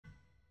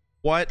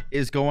What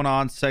is going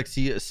on,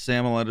 sexy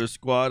SamDaDude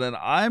squad? And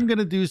I'm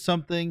gonna do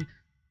something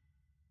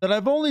that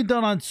I've only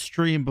done on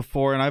stream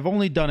before, and I've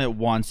only done it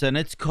once, and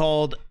it's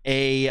called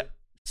a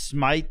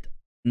SMITE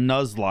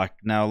Nuzlocke.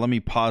 Now let me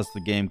pause the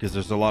game because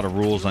there's a lot of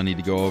rules I need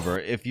to go over.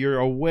 If you're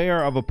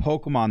aware of a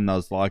Pokemon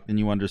Nuzlocke, then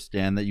you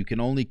understand that you can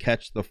only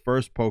catch the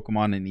first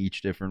Pokemon in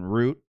each different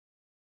route.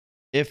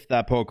 If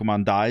that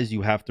Pokemon dies,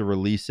 you have to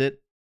release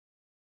it.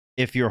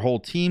 If your whole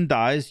team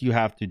dies, you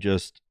have to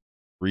just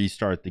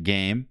restart the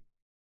game.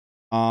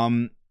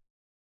 And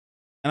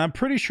I'm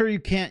pretty sure you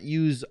can't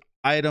use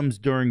items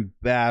during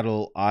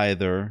battle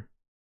either.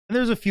 And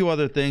there's a few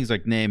other things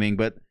like naming,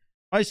 but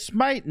my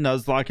SMITE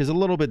Nuzlocke is a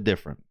little bit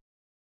different.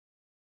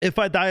 If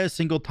I die a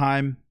single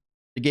time,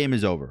 the game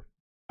is over.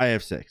 I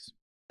have 6.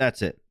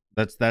 That's it.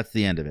 That's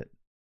the end of it.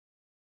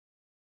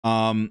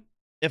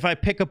 If I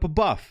pick up a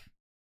buff,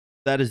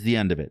 that is the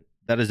end of it.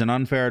 That is an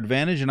unfair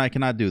advantage, and I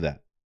cannot do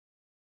that.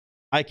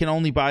 I can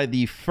only buy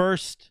the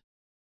first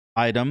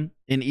item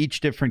in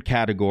each different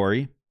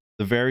category,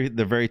 the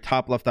very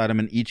top left item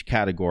in each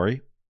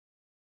category,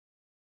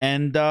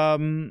 and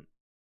I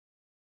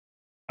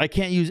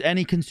can't use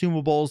any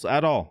consumables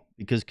at all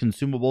because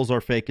consumables are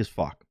fake as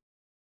fuck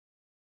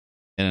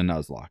in a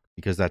Nuzlocke,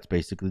 because that's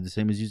basically the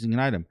same as using an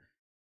item.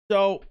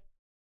 So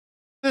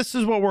this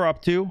is what we're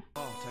up to.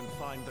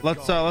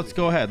 Let's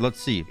go ahead.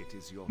 Let's see.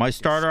 My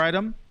starter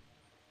item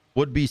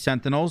would be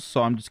Sentinels,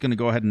 so I'm just gonna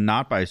go ahead and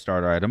not buy a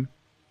starter item.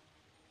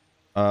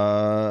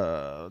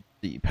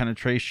 The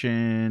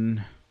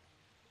penetration,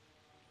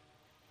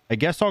 I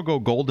guess I'll go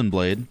Golden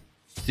Blade.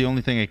 It's the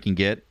only thing I can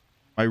get.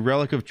 My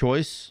relic of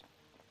choice,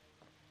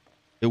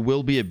 it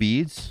will be a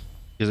beads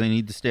because I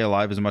need to stay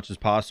alive as much as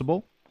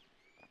possible.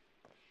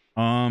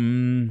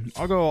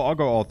 I'll go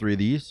all 3 of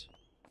these.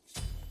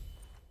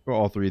 Go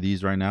all 3 of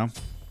these right now.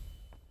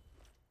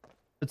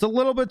 It's a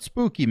little bit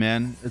spooky,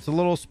 man. It's a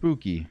little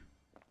spooky.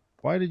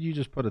 Why did you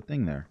just put a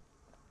thing there?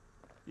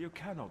 You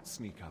cannot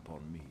sneak up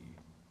on me.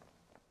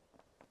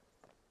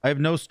 I have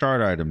no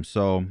start items,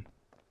 so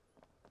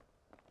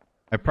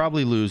I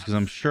probably lose because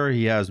I'm sure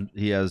he has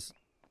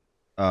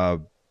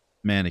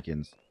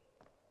mannequins.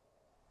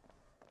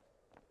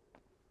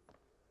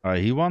 All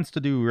right, he wants to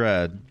do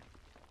red.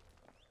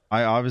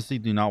 I obviously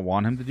do not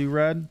want him to do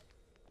red.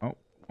 Oh,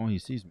 he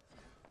sees me.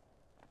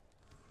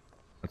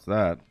 What's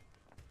that?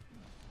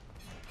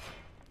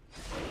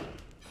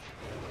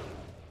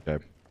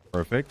 Okay,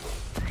 perfect.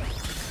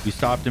 We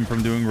stopped him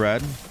from doing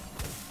red.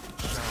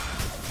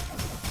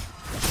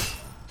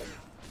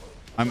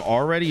 I'm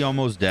already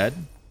almost dead,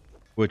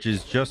 which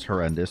is just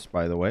horrendous,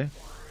 by the way.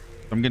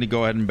 I'm going to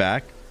go ahead and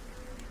back.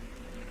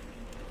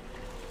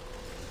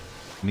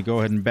 I'm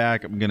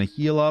going to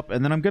heal up,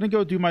 and then I'm going to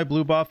go do my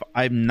blue buff.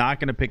 I'm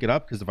not going to pick it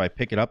up because if I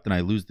pick it up, then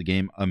I lose the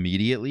game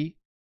immediately.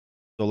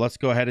 So let's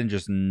go ahead and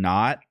just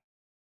not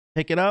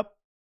pick it up.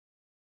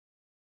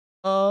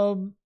 But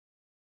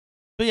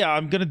yeah,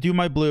 I'm going to do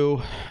my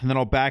blue, and then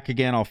I'll back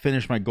again. I'll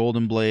finish my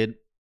Golden Blade,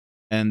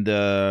 and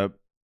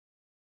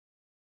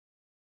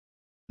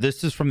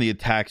this is from the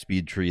attack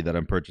speed tree that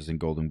I'm purchasing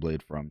Golden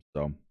Blade from.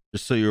 So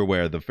just so you're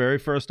aware, the very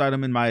first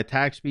item in my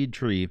attack speed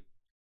tree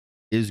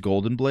is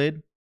Golden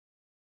Blade.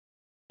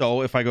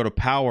 So if I go to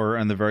power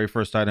and the very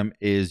first item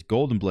is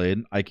Golden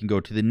Blade, I can go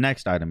to the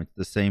next item. It's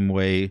the same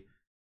way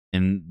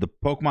in the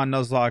Pokemon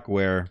Nuzlocke,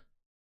 where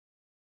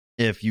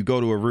if you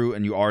go to a route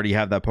and you already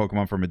have that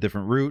Pokemon from a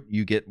different route,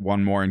 you get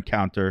one more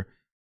encounter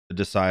to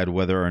decide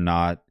whether or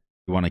not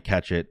you want to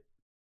catch it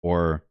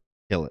or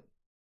kill it.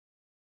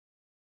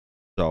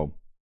 So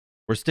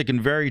we're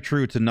sticking very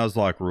true to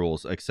Nuzlocke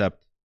rules,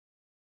 except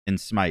in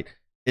SMITE.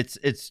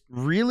 It's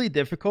really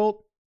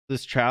difficult,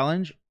 this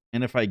challenge,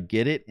 and if I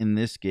get it in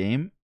this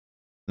game,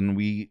 then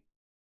we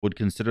would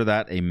consider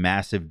that a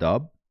massive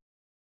dub.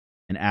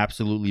 An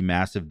absolutely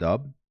massive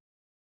dub.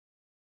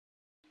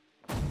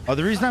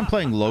 The reason I'm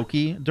playing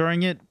Loki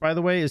during it, by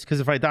the way, is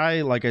because if I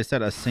die, like I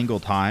said, a single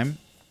time,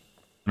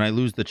 and I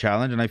lose the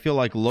challenge, and I feel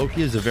like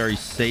Loki is a very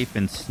safe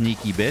and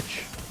sneaky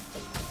bitch.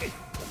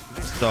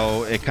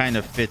 So it kind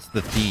of fits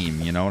the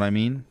theme, you know what I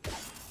mean?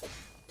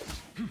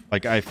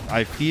 Like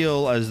I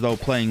feel as though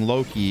playing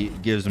Loki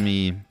gives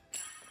me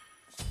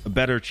a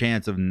better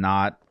chance of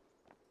not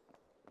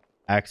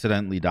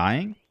accidentally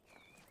dying.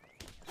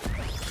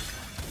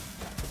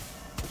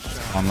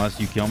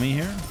 Unless you kill me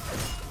here.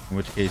 In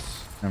which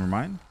case, never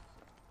mind.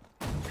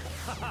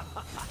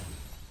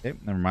 Okay,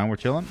 never mind, we're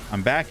chilling.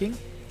 I'm backing.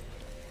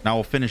 Now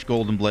we'll finish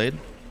Golden Blade.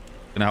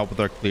 Gonna help with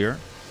our clear.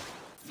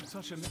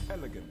 Such an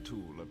elegant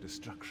tool of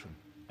destruction.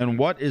 And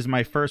what is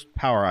my first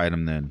power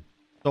item then?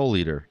 Soul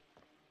Eater.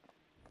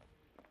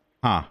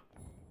 Huh.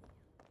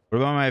 What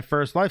about my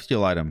first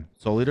lifesteal item?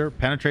 Soul Eater.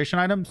 Penetration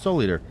item?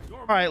 Soul Eater.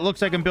 Alright,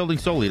 looks like I'm building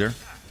Soul Eater.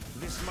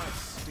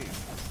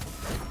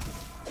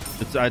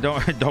 I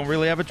don't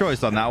really have a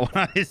choice on that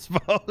one, I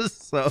suppose.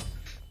 So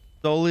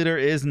Soul Eater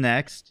is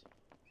next.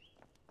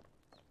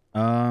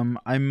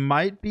 I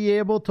might be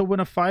able to win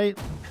a fight.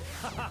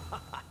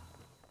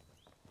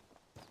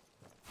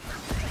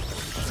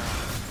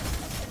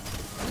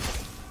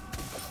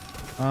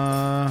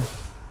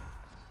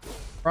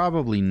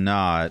 Probably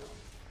not.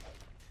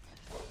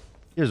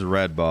 Here's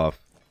red buff.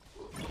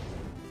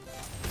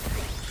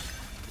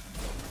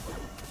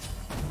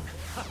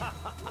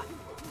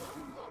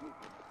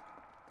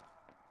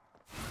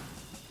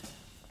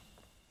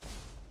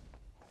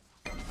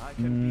 I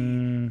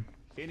can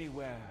be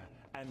anywhere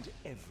and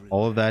everywhere.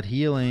 All of that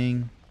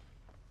healing.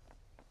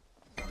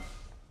 Not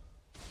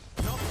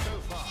so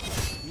far.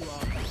 You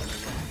are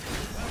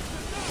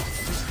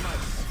this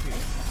might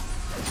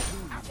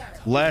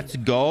skill. Let's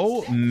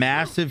go.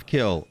 Massive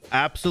kill.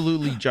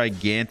 Absolutely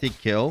gigantic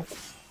kill.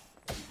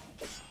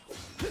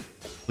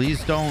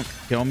 Please don't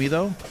kill me,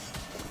 though.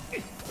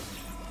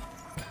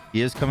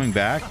 He is coming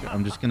back.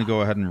 I'm just going to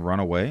go ahead and run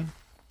away.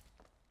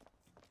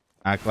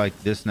 Act like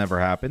this never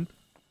happened.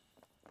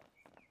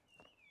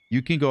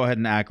 You can go ahead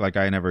and act like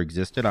I never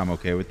existed. I'm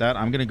okay with that.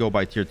 I'm going to go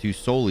by tier 2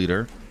 Soul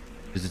Eater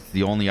because it's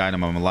the only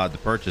item I'm allowed to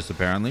purchase,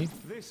 apparently.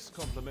 This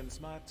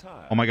complements my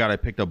attire. Oh my god, I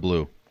picked up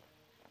blue.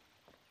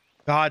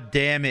 God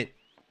damn it.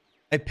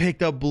 I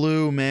picked up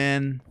blue,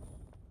 man.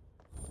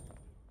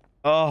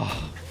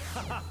 Oh.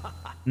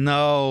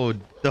 No,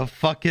 the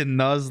fucking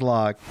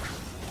Nuzlocke.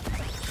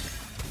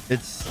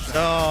 It's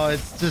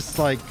just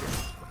like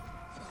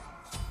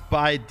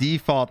by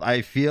default,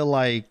 I feel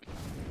like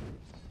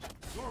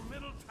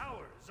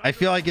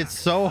it's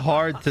so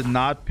hard to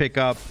not pick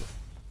up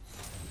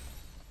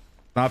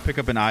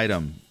an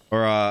item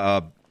or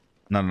not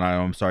an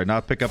item, I'm sorry,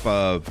 not pick up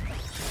a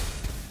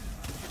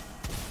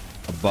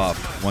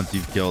buff once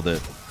you've killed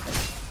it.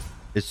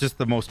 It's just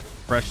the most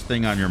fresh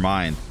thing on your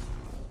mind.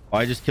 Oh,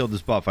 I just killed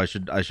this buff. I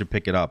should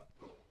pick it up.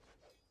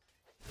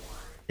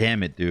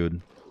 Damn it,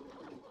 dude.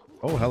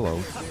 Oh,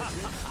 hello.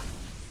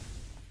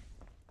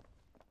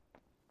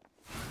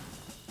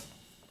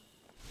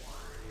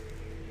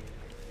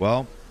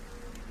 Well,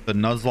 the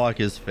Nuzlocke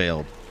is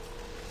failed.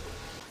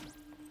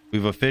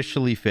 We've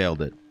officially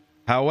failed it.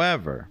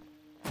 However,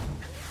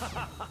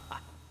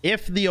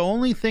 if the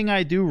only thing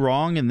I do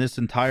wrong in this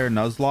entire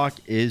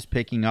Nuzlocke is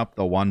picking up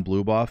the one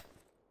blue buff,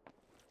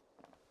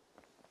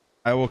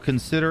 I will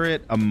consider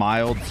it a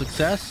mild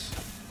success.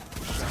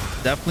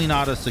 Definitely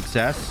not a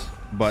success,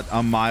 but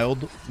a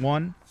mild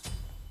one.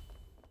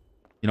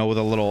 You know, with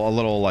a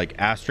little like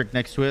asterisk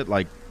next to it,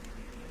 like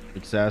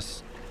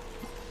success.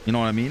 You know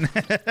what I mean?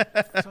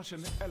 Such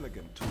an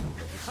elegant tool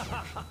of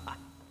destruction.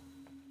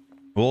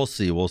 We'll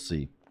see. We'll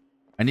see.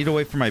 I need to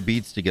wait for my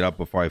beats to get up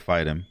before I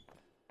fight him.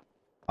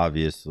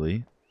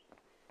 Obviously.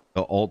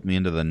 He'll ult me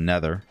into the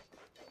nether.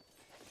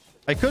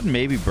 I could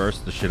maybe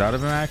burst the shit out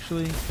of him,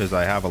 actually, because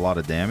I have a lot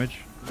of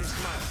damage.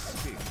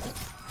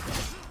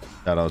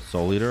 Shout out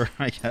Soul Eater,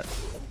 I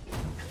guess.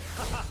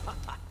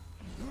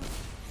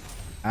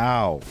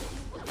 Ow.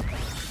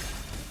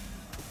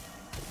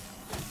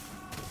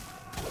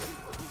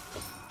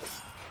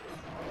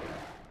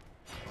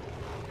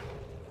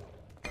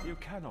 You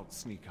cannot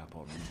sneak up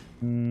on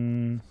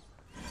me.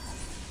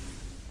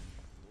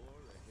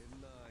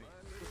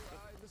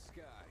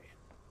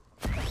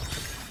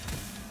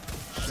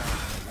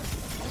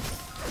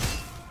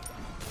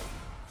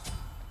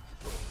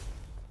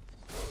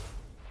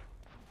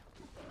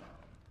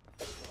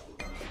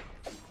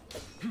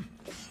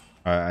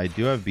 Alright, I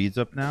do have beads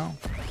up now.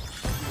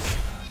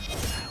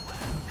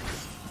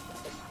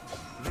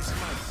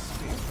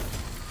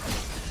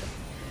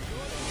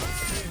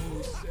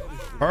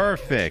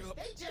 Perfect.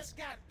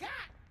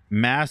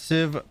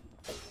 Massive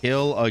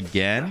kill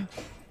again.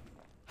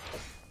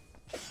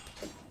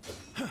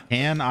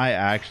 Can I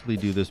actually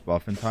do this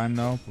buff in time,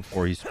 though,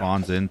 before he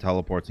spawns in,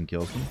 teleports, and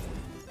kills me?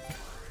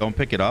 Don't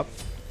pick it up.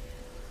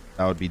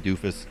 That would be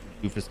doofus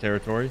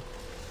territory.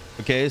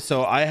 Okay,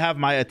 so I have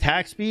my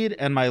attack speed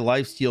and my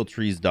lifesteal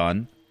trees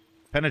done.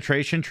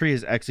 Penetration tree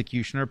is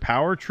Executioner.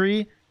 Power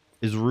tree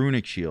is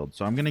Runic Shield.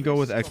 So I'm going to go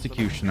with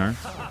Executioner.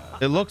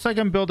 It looks like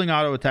I'm building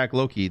auto attack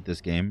Loki this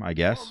game, I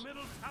guess.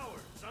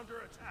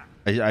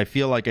 I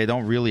feel like I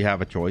don't really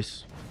have a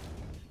choice.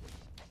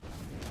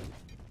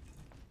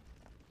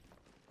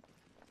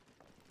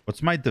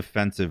 What's my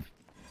defensive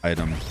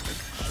item?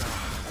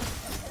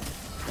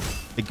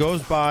 It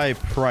goes by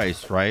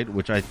price, right?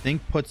 Which I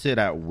think puts it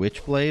at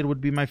Witchblade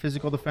would be my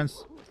physical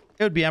defense.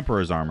 It would be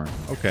Emperor's Armor.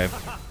 Okay.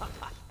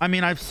 I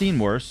mean, I've seen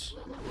worse.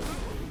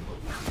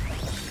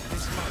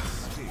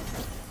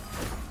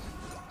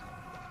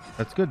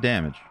 That's good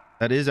damage.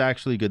 That is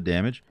actually good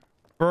damage.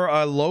 For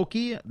a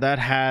Loki that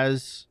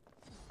has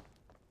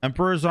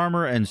Emperor's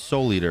Armor and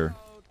Soul Eater,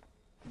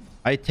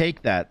 I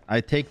take that. I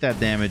take that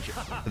damage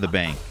to the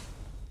bank.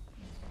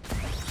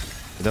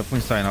 I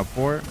definitely sign up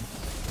for it.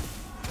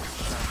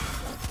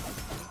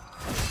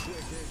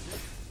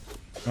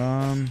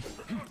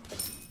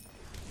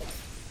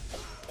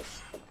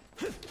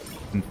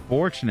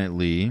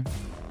 Unfortunately,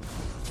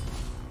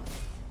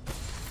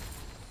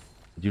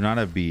 I do not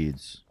have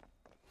beads.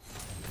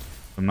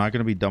 I'm not going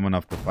to be dumb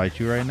enough to fight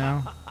you right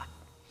now. I'm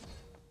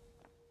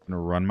going to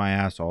run my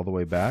ass all the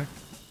way back.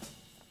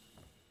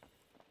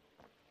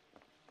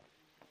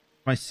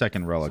 My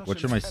second relic. What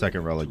should my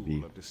second relic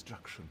be?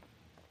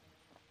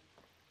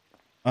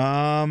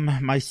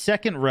 My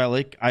second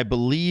relic, I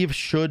believe,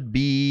 should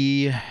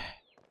be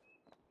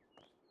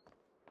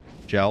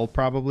gel,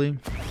 probably. Your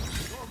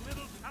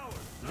middle tower.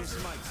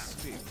 This might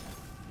sting.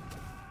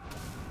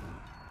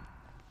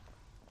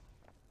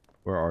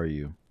 Where are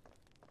you?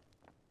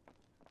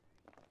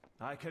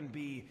 I can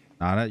be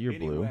Not at your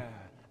blue.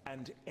 anywhere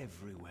and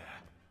everywhere.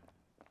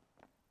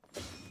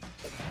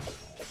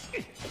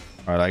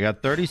 All right, I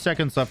got 30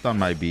 seconds left on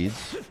my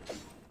beads.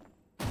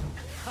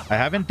 I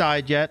haven't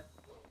died yet.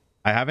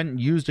 I haven't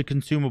used a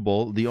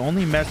consumable. The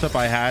only mess up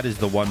I had is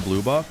the one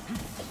blue buff.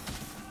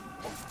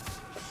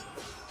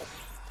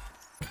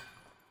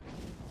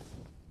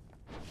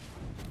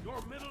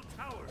 Your middle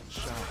tower.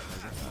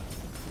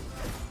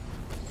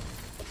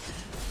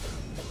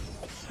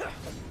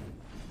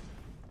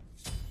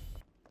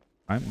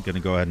 I'm going to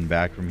go ahead and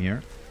back from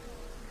here.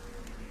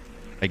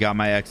 I got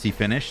my XE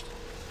finished.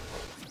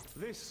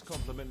 This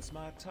complements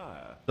my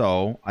attire.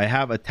 So I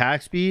have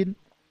attack speed,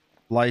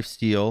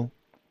 lifesteal,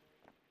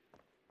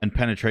 and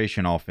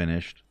penetration all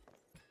finished.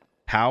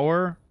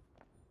 Power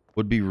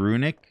would be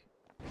runic.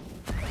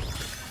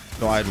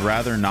 So I'd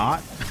rather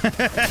not.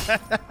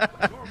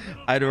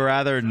 I'd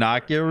rather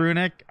not get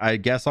runic. I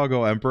guess I'll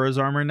go Emperor's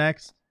Armor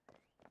next.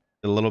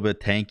 A little bit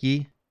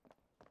tanky.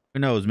 Who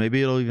knows?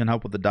 Maybe it'll even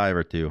help with the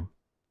diver too.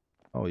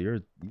 Oh, you're...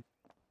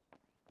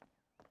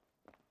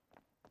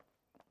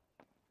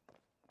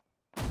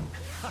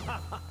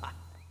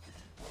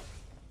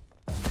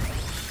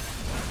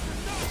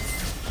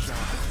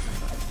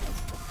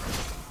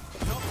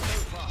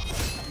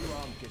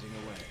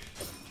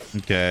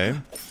 Okay.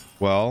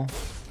 Well,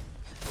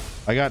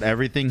 I got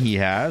everything he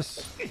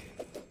has.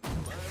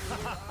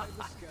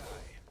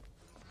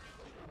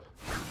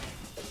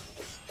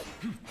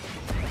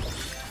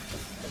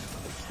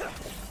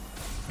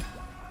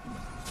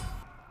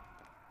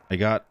 I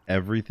got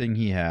everything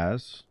he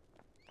has.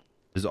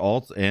 His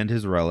alts and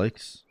his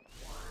relics.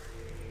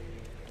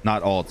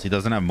 Not alts. He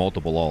doesn't have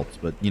multiple alts,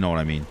 but you know what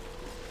I mean.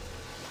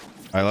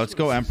 All right, let's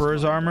go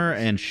Emperor's Armor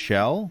and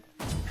Shell.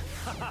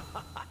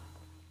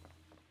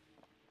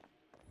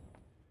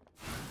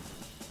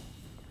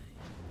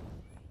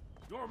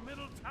 Your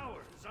middle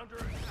tower is under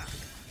attack.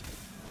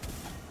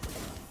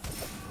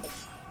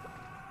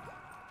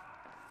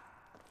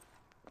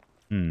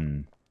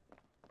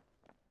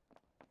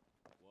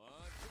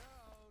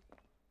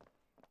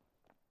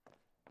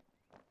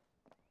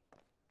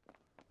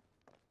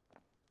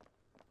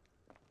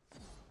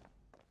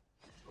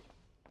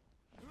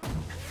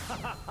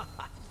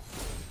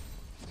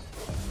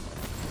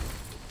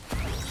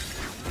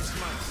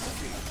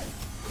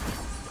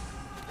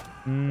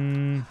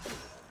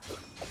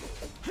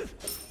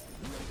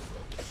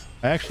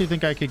 I actually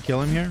think I could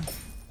kill him here.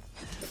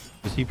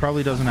 Because he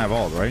probably doesn't have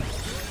ult, right?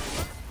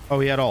 Oh,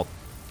 he had ult.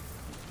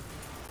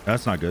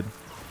 That's not good.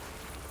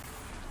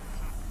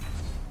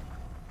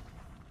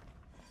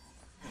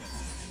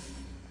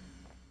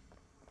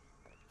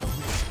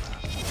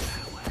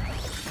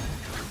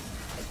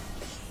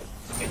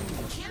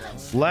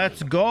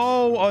 Let's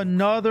go.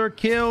 Another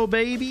kill,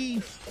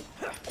 baby.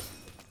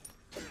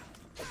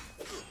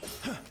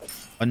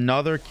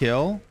 Another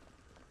kill.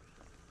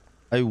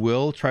 I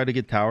will try to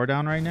get tower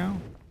down right now.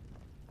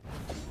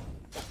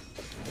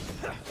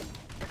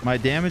 My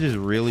damage is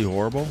really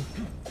horrible.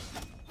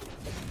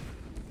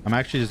 I'm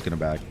actually just gonna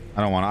back.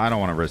 I don't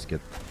want to risk it.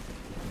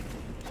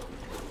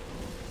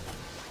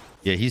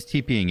 Yeah, he's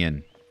TPing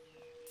in.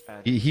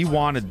 He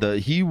wanted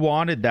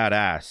that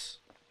ass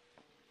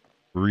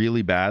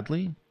really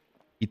badly.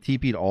 He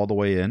TP'd all the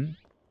way in.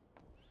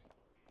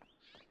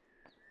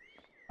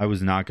 I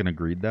was not gonna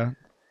greed that.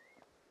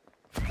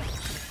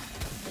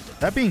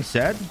 That being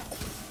said,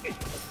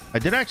 I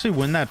did actually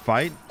win that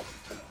fight,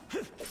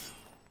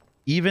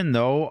 even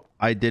though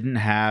I didn't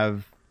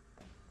have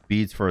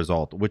beads for his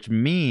ult, which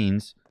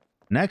means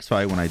next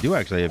fight, when I do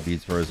actually have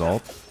beads for his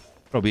ult,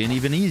 it'll be an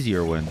even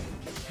easier win.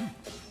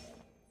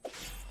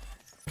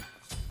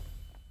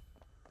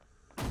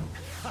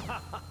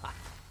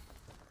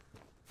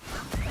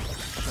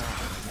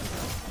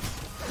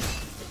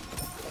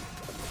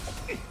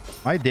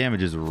 My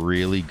damage is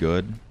really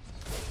good,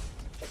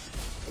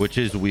 which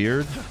is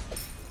weird,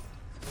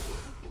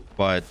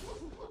 but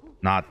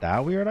not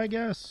that weird, I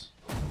guess.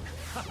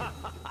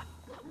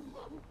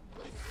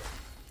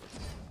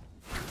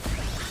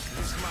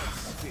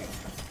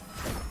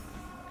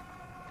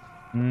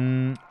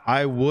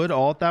 I would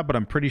ult that, but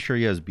I'm pretty sure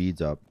he has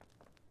beads up.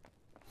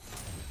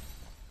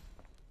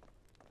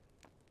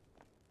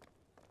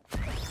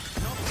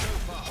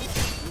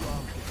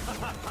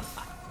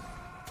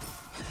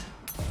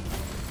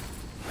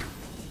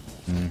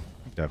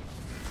 Okay.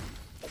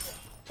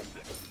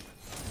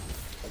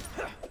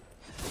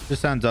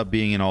 This ends up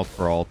being an ult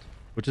for ult,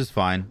 which is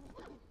fine.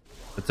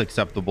 It's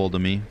acceptable to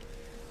me.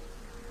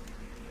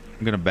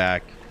 I'm gonna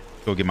back,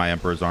 go get my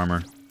Emperor's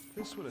Armor.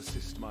 This will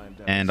assist my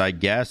endeavors. And I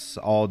guess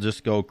I'll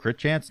just go crit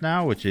chance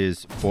now, which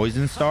is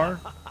Poison Star,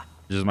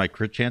 which is my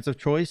crit chance of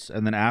choice.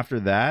 And then after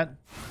that,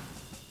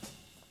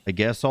 I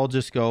guess I'll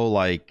just go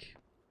like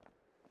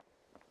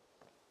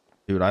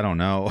Dude, I don't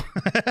know.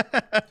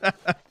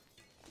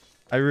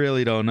 I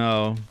really don't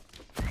know.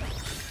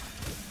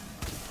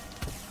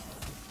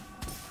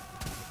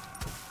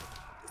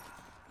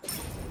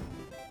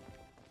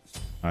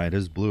 All right,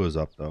 his blue is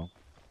up though.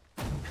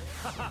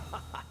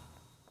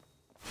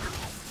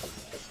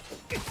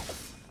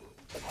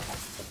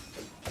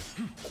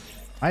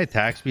 My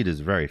attack speed is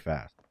very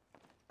fast.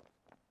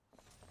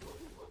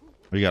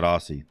 We got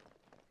Aussie.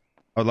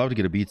 I'd love to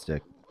get a beat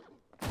stick.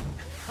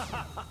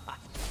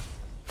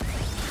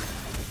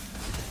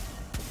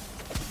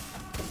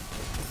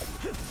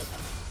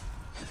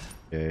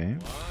 Okay.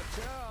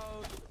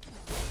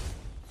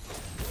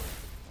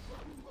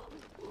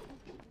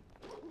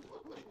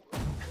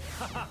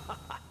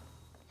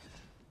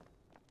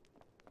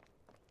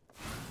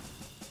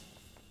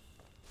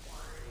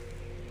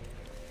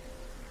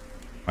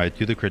 All right,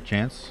 do the crit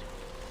chance.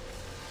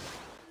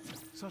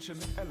 Such an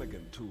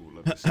elegant tool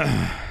of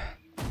destruction.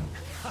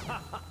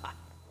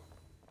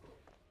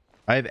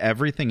 I have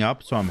everything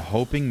up, so I'm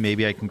hoping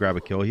maybe I can grab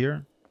a kill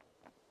here.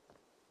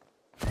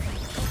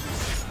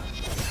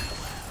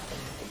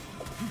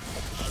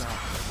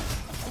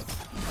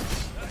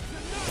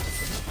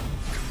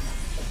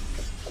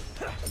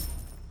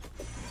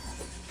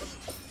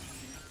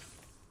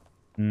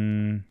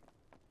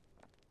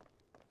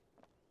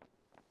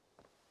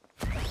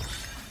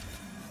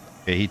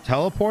 Okay, he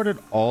teleported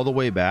all the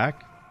way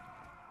back.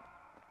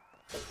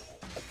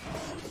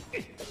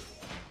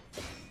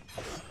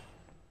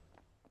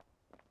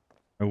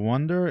 I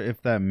wonder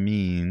if that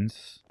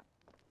means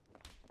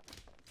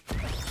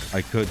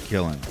I could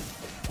kill him.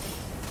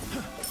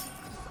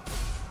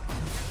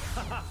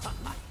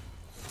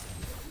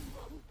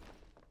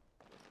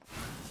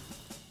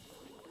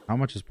 How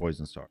much is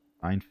Poison Star?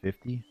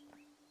 950?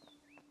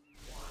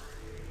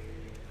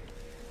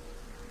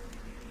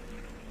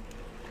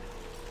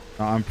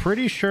 I'm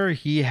pretty sure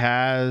he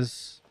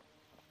has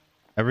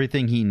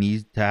everything he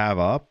needs to have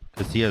up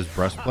because he has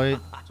breastplate,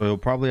 so he'll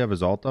probably have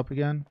his ult up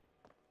again.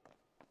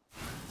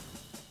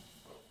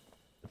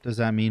 What does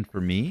that mean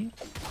for me?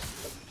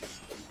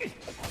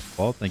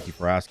 Well, thank you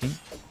for asking.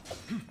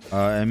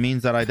 It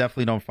means that I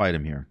definitely don't fight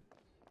him here.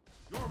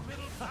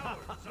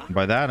 And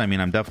by that, I mean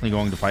I'm definitely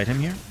going to fight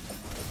him here.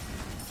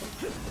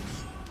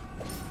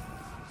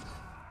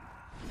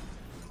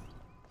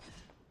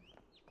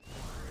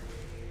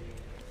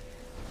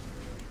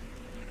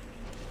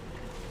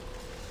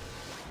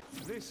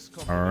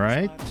 All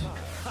right.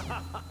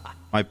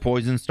 My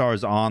Poison Star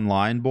is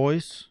online,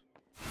 boys.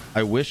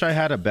 I wish I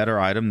had a better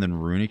item than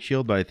Runic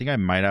Shield, but I think I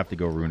might have to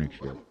go Runic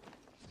Shield.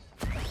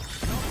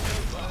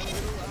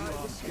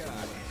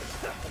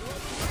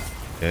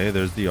 Okay,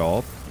 there's the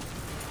ult.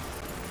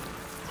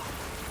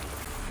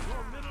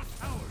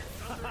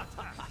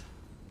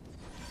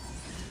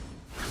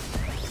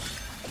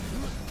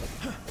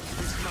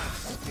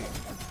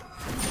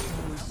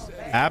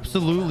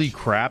 Absolutely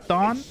crapped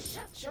on.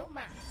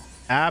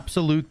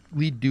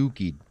 Absolutely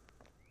dookied.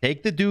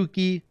 Take the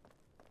dookie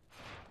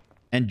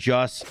and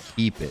just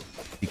keep it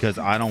because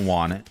I don't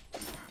want it.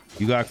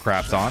 You got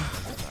crapped on.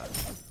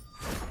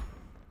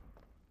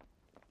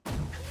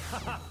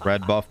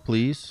 Red buff,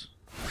 please.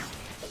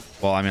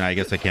 Well, I mean, I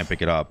guess I can't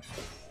pick it up.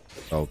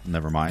 So,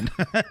 never mind.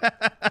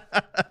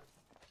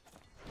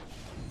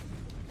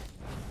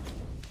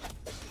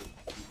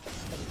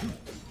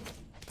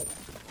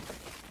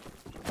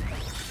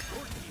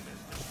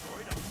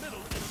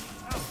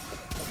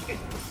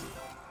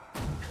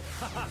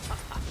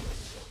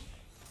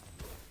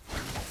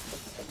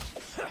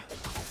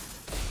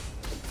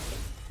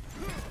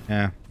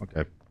 Yeah,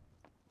 okay.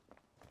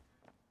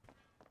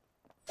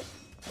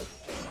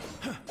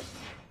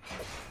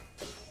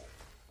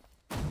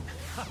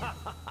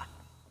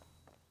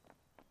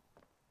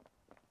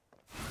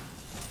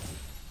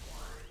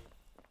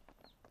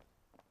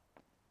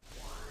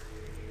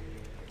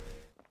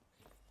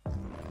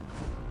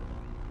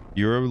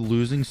 You're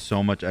losing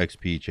so much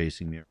XP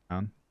chasing me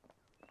around.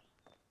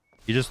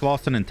 You just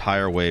lost an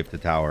entire wave to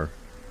tower.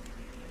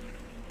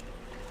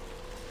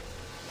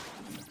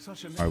 All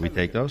right, we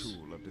take those.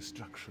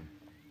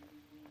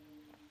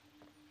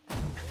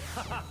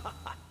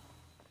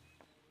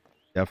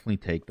 Definitely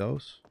take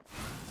those.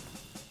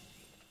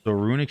 So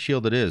Runic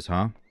Shield it is,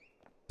 huh?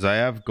 Because I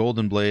have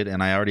Golden Blade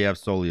and I already have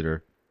Soul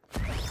Eater.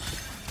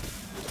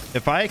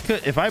 If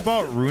I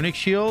bought Runic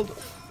Shield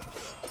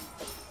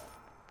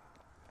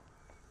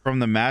from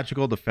the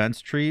magical defense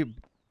tree,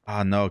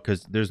 no,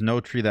 because there's no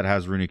tree that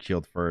has Runic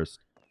Shield first.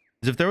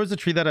 Because if there was a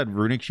tree that had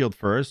Runic Shield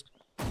first,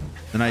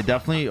 then I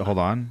definitely hold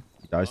on.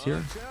 He dies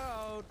here.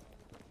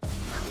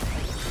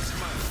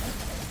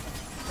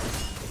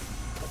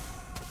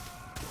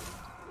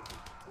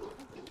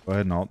 Go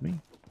ahead and ult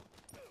me.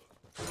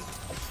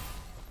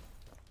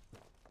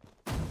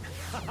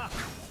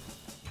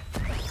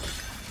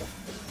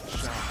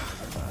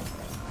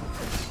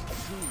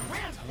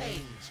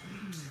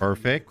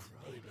 Perfect.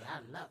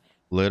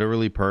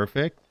 Literally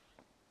perfect.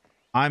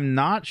 I'm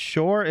not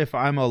sure if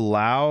I'm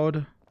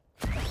allowed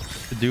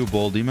to do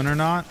Bull Demon or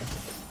not.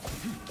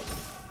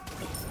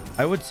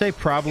 I would say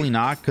probably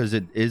not because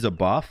it is a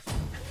buff.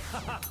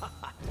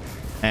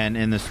 And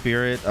in the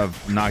spirit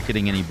of not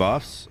getting any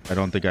buffs, I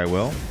don't think I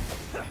will.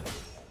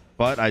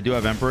 But I do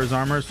have Emperor's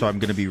Armor, so I'm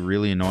going to be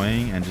really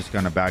annoying and just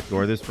going to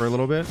backdoor this for a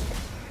little bit.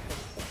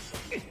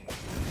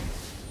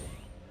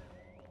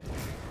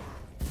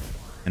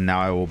 And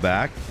now I will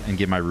back and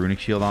get my Runic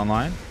Shield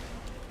online.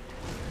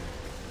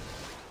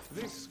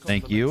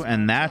 Thank you.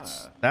 And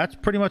that's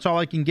pretty much all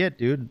I can get,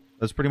 dude.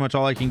 That's pretty much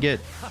all I can get.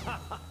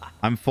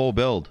 I'm full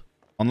build.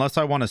 Unless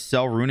I want to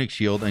sell Runic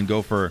Shield and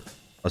go for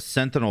a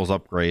Sentinel's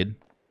upgrade.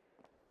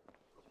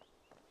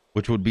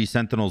 Which would be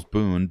Sentinel's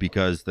Boon,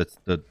 because that's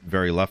the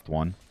very left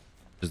one.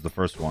 Which is the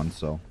first one,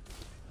 so.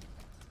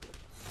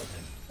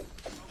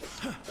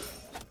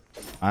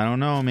 I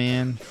don't know,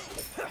 man.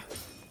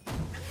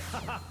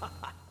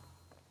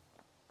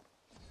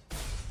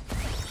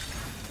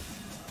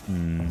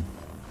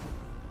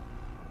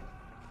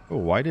 Oh,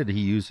 why did he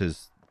use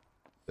his...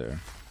 There.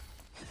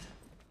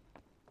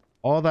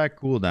 All that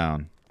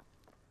cooldown.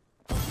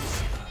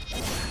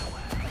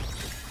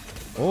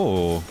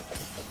 Oh.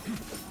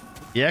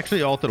 He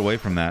actually ulted away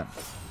from that.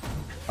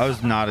 I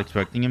was not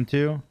expecting him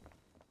to.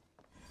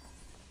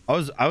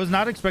 I was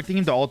not expecting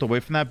him to ult away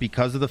from that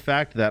because of the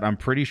fact that I'm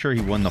pretty sure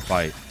he won the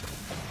fight.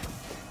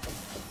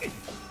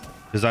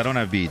 Because I don't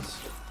have beads.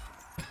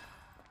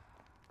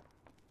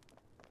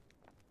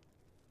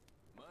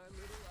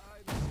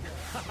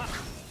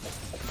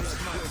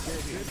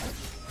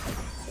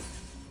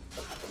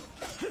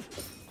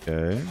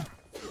 Okay.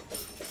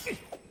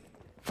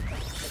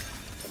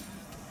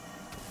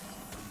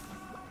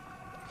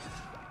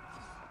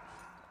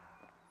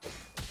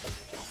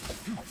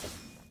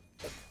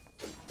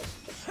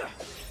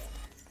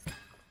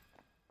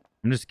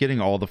 I'm just getting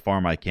all the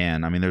farm I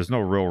can. I mean, there's no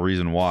real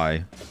reason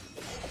why.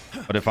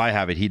 But if I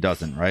have it, he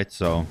doesn't, right?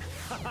 So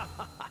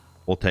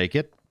we'll take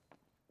it.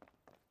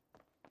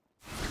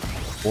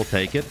 We'll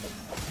take it.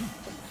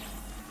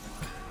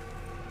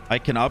 I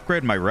can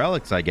upgrade my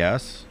relics, I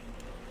guess.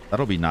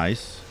 That'll be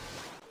nice.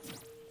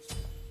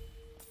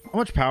 How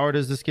much power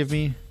does this give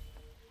me?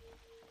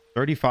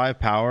 35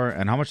 power.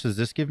 And how much does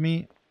this give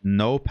me?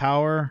 No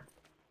power.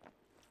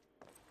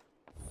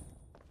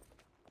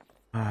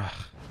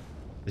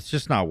 It's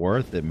just not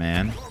worth it,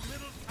 man.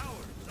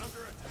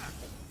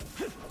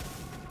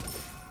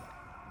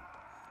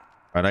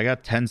 Alright, I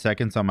got 10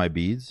 seconds on my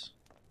beads.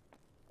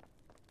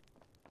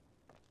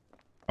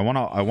 I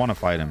wanna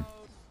fight him.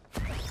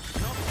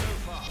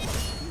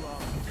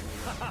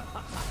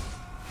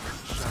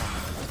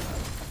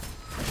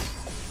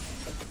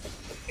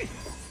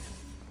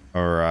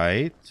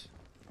 Alright.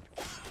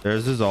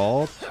 There's his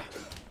ult.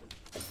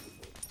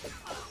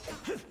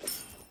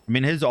 I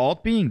mean, his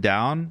ult being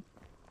down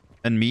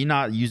and me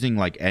not using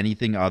like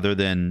anything other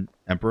than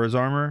Emperor's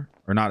Armor,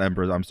 or not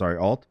Emperor's, I'm sorry,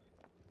 ult.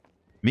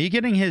 Me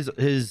getting his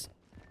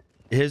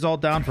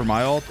ult down for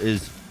my ult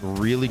is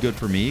really good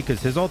for me,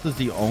 because his ult is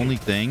the only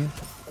thing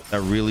that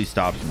really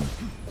stops me.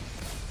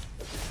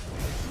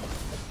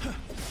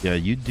 Yeah,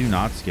 you do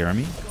not scare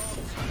me.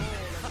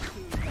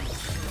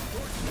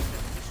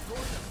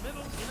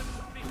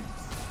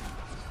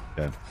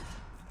 Okay.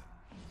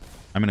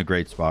 I'm in a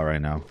great spot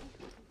right now.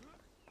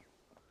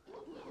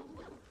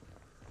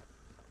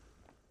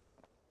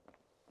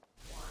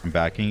 I'm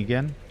backing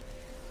again.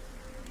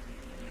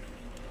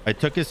 I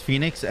took his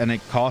Phoenix and it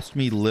cost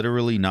me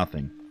literally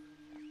nothing.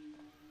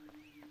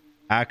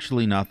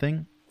 Actually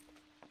nothing.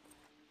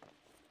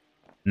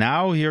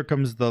 Now here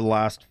comes the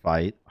last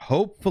fight.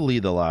 Hopefully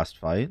the last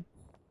fight.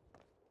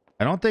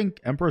 I don't think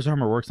Emperor's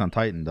Armor works on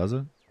Titan, does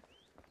it?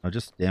 No,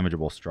 just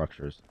damageable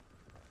structures.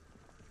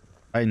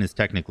 Titan is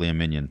technically a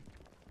minion.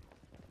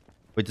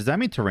 Wait, does that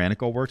mean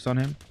Tyrannical works on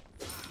him?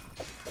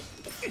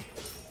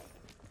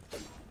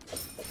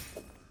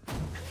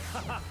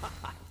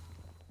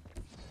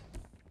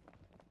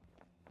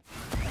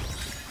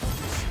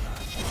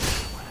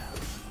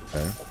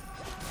 Okay.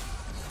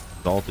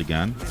 Ult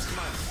again.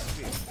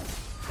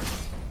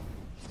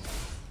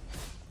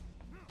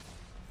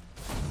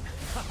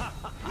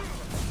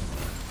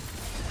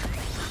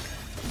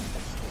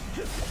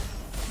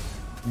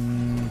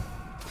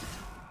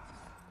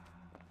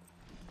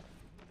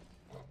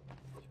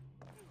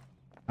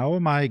 How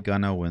am I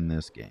gonna win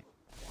this game?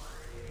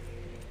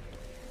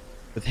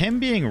 With him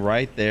being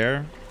right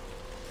there,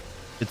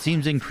 it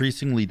seems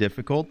increasingly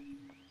difficult.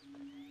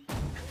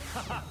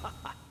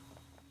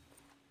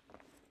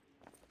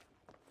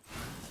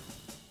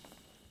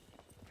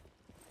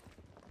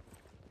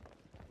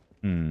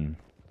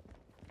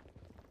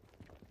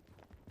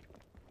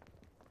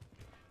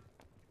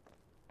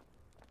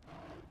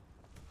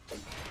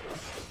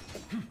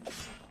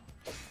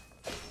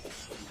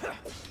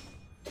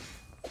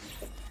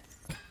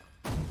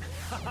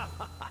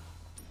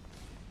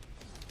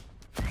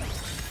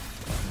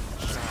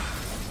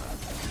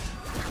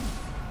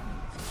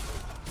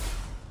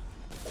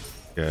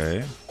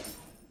 Okay.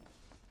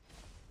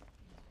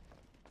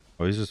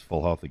 Oh, he's just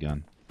full health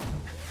again.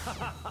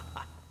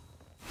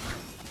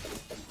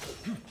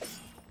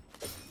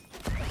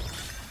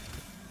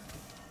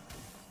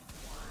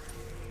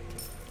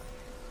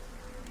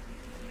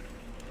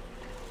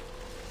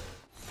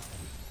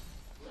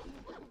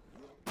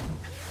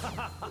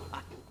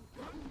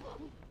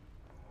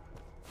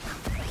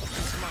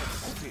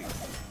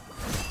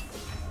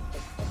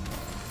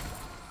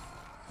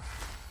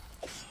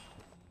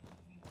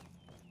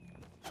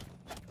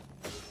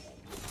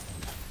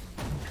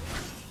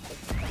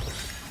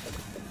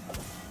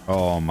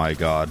 Oh my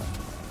god.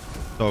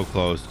 So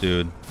close,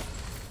 dude. Not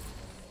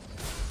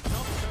so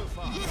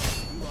far. You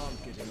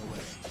aren't getting away.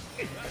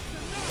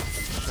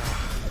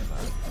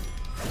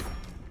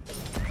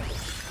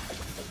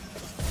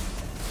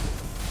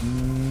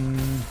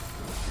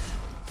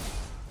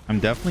 I'm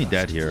definitely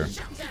dead here.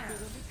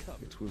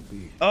 It will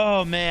be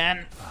Oh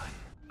man.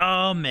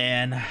 Oh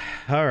man.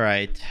 All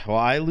right. Well,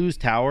 I lose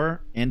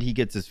tower and he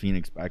gets his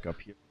Phoenix back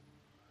up here.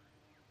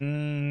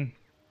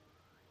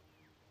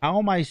 How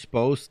am I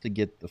supposed to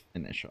get the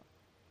finish up?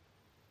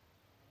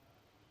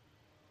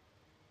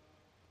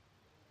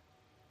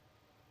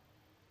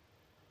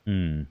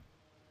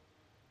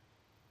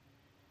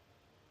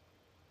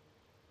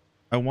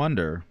 I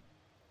wonder.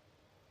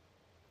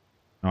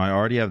 No, I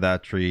already have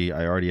that tree.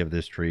 I already have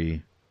this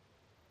tree.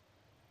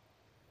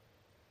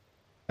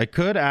 I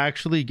could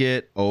actually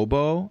get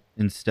Oboe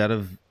instead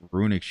of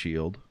Runic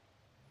Shield.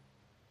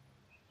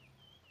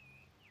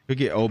 Could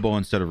get Oboe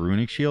instead of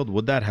Runic Shield.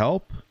 Would that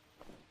help?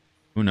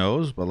 Who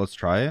knows? But let's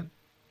try it.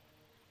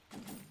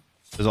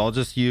 Because I'll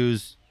just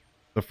use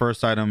the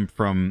first item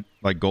from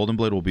like Golden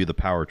Blade will be the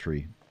power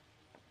tree.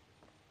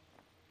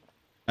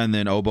 And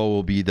then Oboe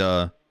will be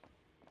the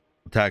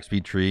attack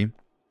speed tree.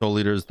 Soul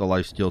Leader is the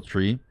life steal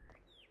tree.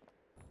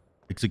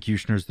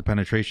 Executioner is the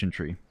penetration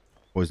tree.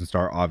 Poison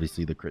Star,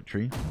 obviously the crit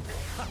tree.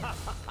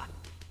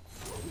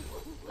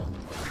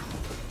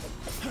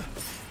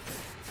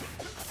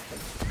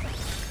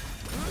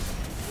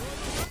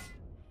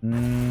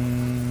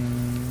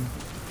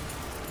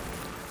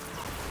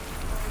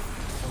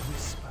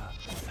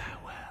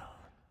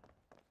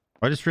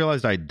 I just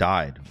realized I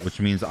died,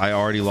 which means I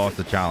already lost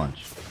the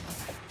challenge.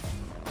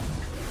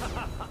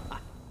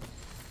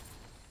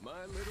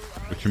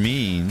 Which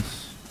means...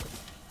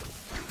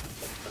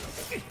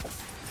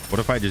 what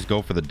if I just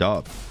go for the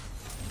dub?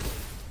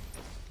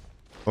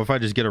 What if I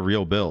just get a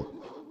real build?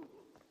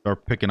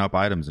 Start picking up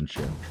items and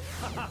shit.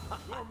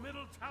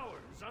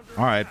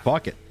 Alright,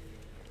 fuck it.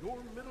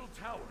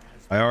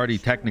 I already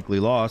technically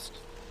lost.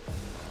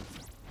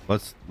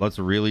 Let's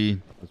really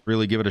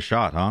give it a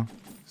shot, huh?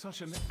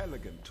 such an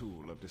elegant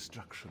tool of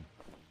destruction.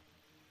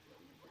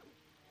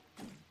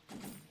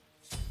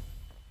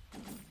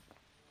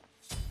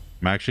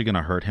 I'm actually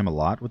gonna hurt him a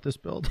lot with this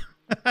build.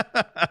 So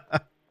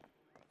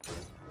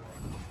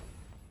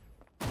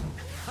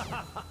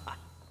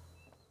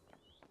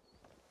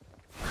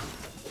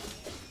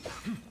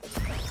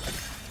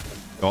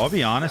I'll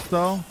be honest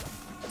though,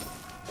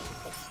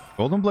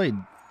 Golden Blade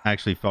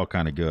actually felt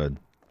kind of good.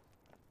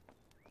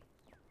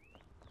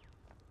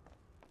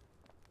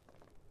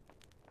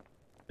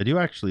 I do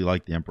actually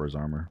like the Emperor's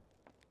armor.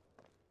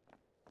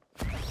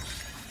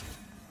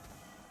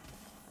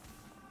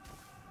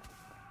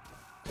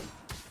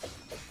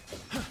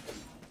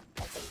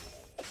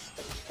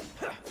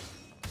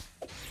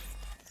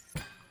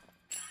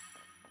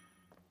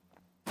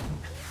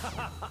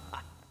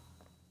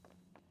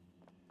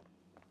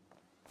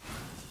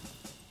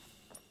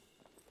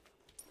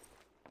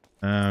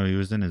 Oh, he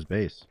was in his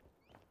base.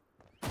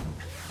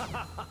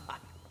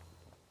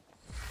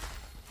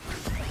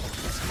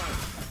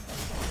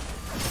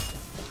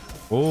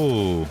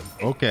 Oh,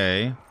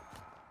 okay.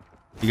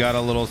 He got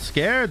a little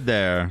scared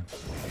there.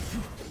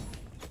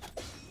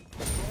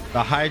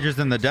 The Hydras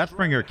and the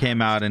Deathbringer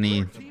came out and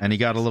he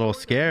got a little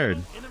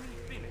scared.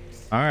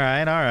 All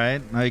right, all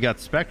right. Now you got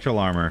spectral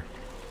armor.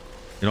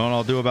 You know what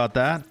I'll do about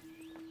that?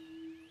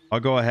 I'll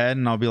go ahead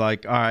and I'll be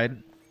like, all right,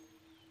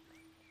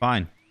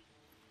 fine.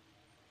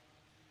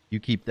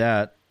 You keep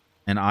that,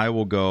 and I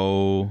will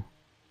go.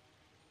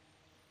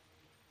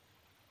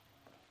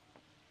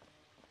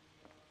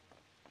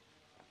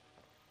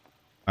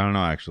 I don't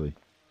know, actually.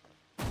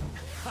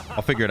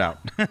 I'll figure it out.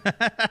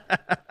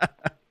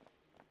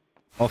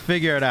 I'll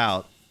figure it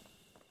out.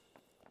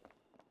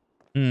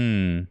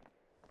 He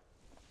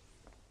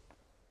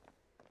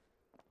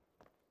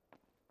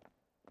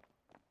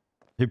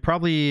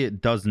probably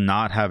does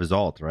not have his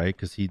ult, right?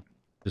 Because he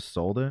just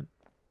sold it.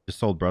 Just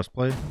sold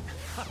breastplate.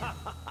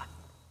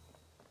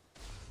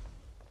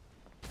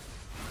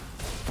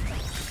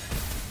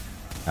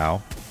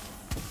 Ow.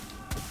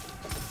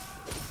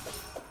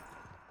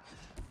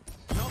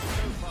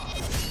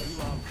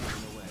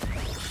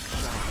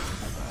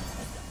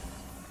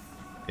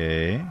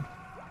 Okay.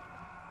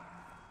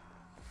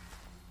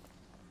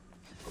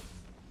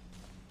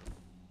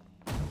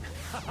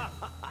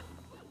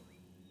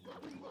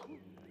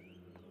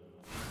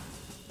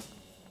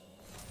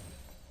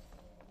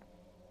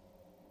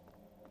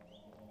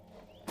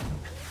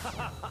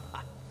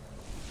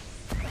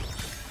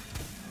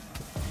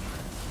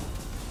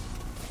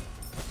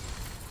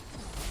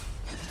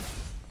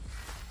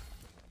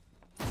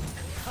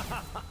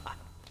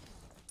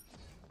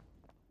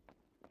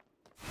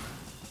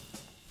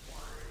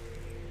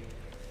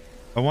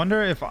 I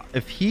wonder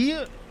if he,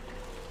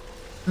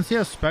 since he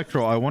has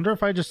spectral, I wonder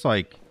if I just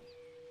like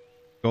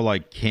go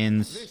like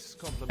Kins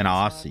and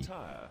Aussie,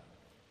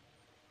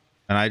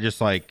 and I just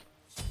like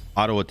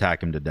auto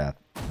attack him to death.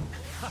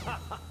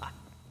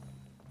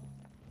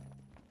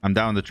 I'm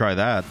down to try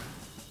that.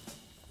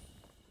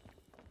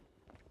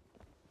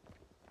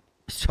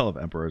 Still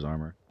have Emperor's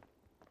armor.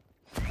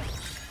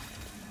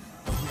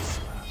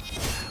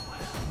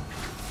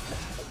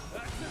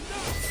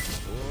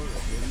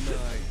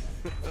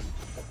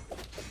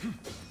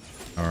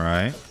 All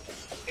right.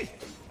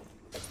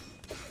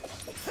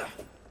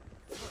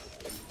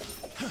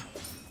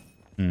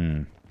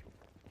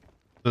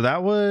 So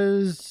that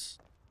was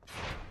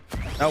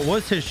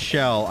his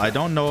shell. I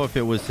don't know if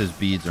it was his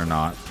beads or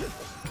not.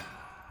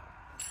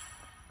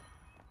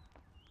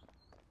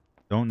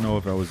 Don't know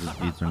if that was his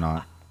beads or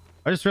not.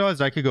 I just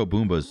realized I could go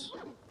Boombas.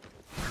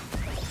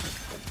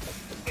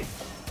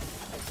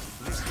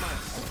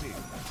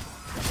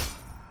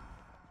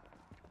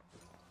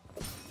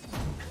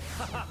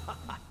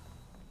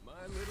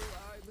 My little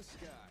eye in the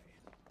sky.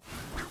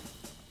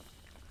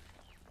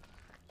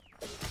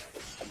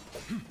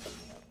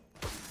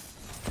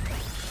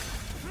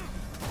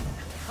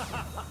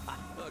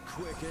 A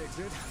quick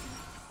exit.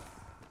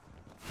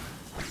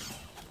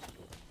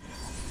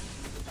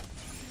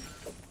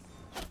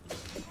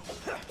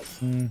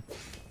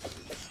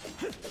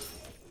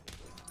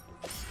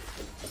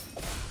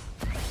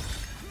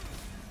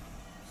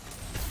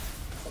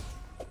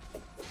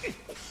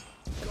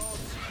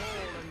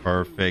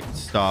 Perfect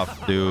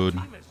stuff, dude.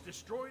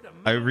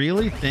 I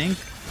really think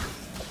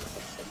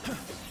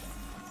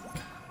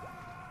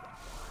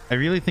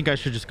I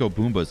should just go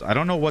Boombas. I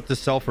don't know what to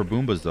sell for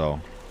Boombas though.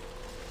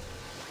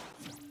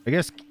 I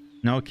guess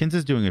no, Kins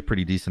is doing a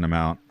pretty decent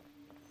amount.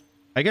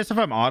 I guess if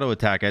I'm auto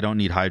attack, I don't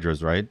need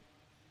Hydras, right?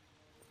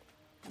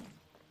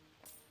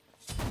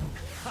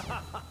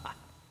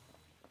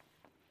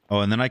 Oh,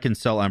 and then I can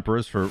sell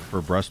Emperors for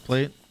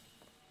breastplate.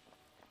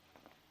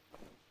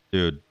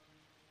 Dude.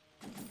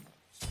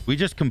 We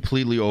just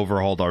completely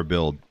overhauled our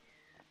build.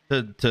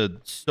 To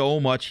so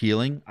much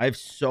healing. I have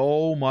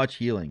so much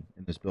healing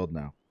in this build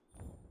now.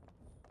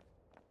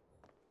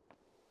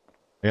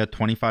 I got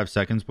 25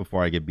 seconds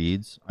before I get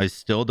beads. I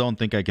still don't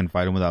think I can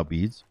fight him without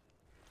beads.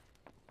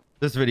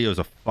 This video is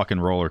a fucking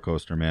roller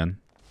coaster, man.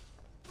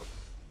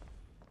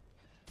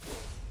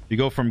 You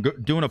go from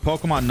doing a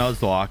Pokemon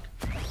Nuzlocke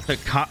to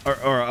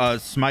a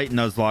Smite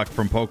Nuzlocke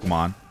from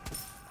Pokemon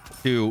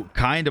to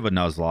kind of a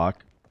Nuzlocke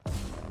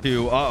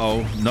to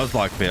uh-oh,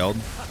 Nuzlocke failed.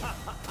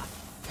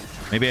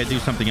 Maybe I do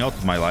something else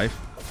with my life.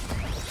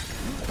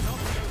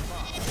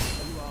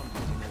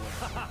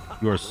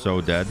 You are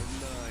so dead.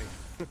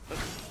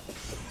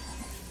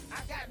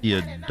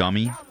 You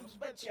dummy.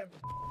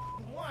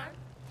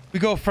 We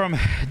go from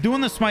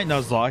doing the Smite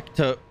Nuzlocke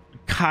to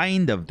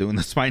kind of doing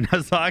the Smite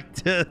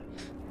Nuzlocke to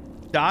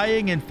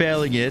dying and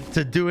failing it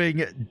to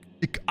doing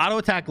auto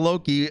attack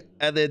Loki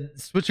and then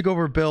switching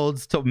over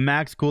builds to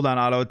max cooldown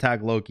auto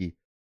attack Loki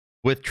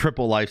with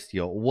triple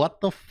lifesteal.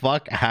 What the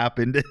fuck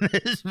happened in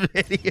this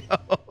video?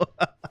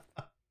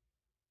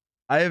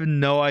 I have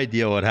no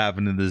idea what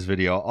happened in this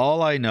video.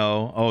 All I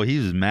know, oh,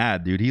 he's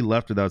mad, dude. He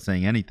left without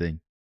saying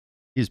anything.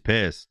 He's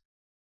pissed.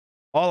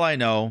 All I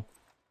know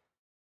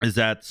is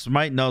that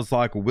Smite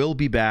Nuzlocke will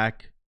be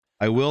back.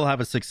 I will have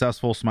a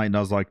successful Smite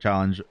Nuzlocke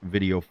challenge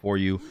video for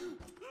you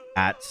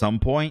at some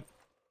point.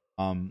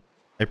 I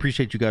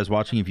appreciate you guys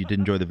watching. If you did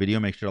enjoy the video,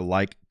 make sure to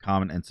like,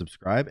 comment, and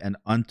subscribe. And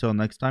until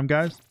next time,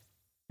 guys,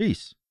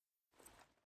 peace.